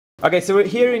Okay, so we're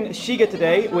here in Shiga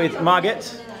today with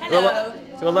Margit. Hello.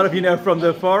 So a lot of you know from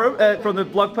the forum, from the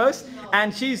blog post,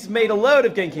 and she's made a load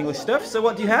of Genki English stuff. So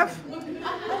what do you have?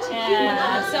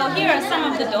 So here are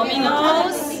some of the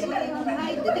dominoes,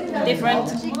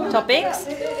 different topics.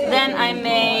 Then I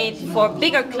made for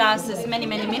bigger classes many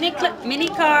mini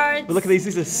cards. But look at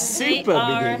these are super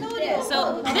big.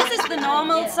 So this is the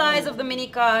normal size of the mini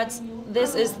cards.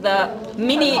 This is the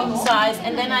mini size,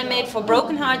 and then I made for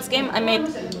Broken Hearts game. I made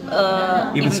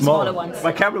even smaller ones.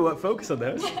 My camera won't focus on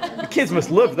those. The kids must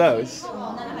love those.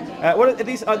 What are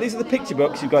these? These are the picture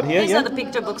books you've got here. These are the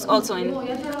picture books, also in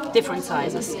different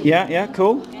sizes. Yeah,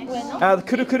 cool. The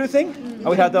kuru thing.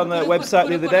 We had on the website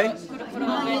the other day.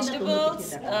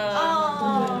 Vegetables.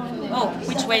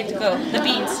 Which way to go? The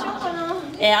beans.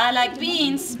 Yeah, I like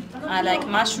beans. I like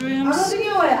mushrooms.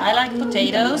 I like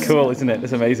potatoes. Cool, isn't it?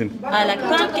 It's amazing. I like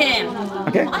pumpkin.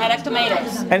 Okay. I like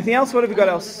tomatoes. Anything else? What have we got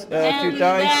else? Food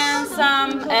dyes. Then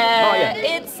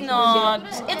some.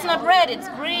 It's not red. It's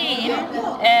green.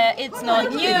 It's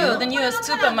not new. The newest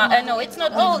supermarket. No, it's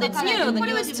not old. It's new. The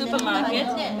newest supermarket.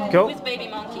 Cool. With baby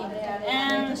monkey.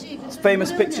 And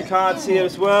famous picture cards here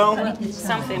as well.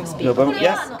 Some famous people. No,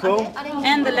 yeah, cool.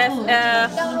 And the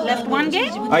left one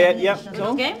game. Oh yeah,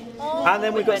 cool. Okay. And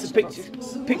then we've got some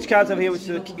picture cards over here which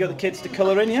you got the kids to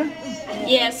colour in, yeah?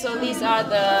 Yeah, so these are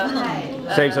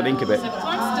the saves on ink a bit.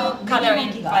 ones to colour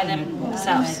in by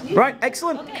themselves. Right,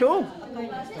 excellent, cool.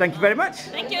 Thank you very much.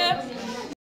 Thank you.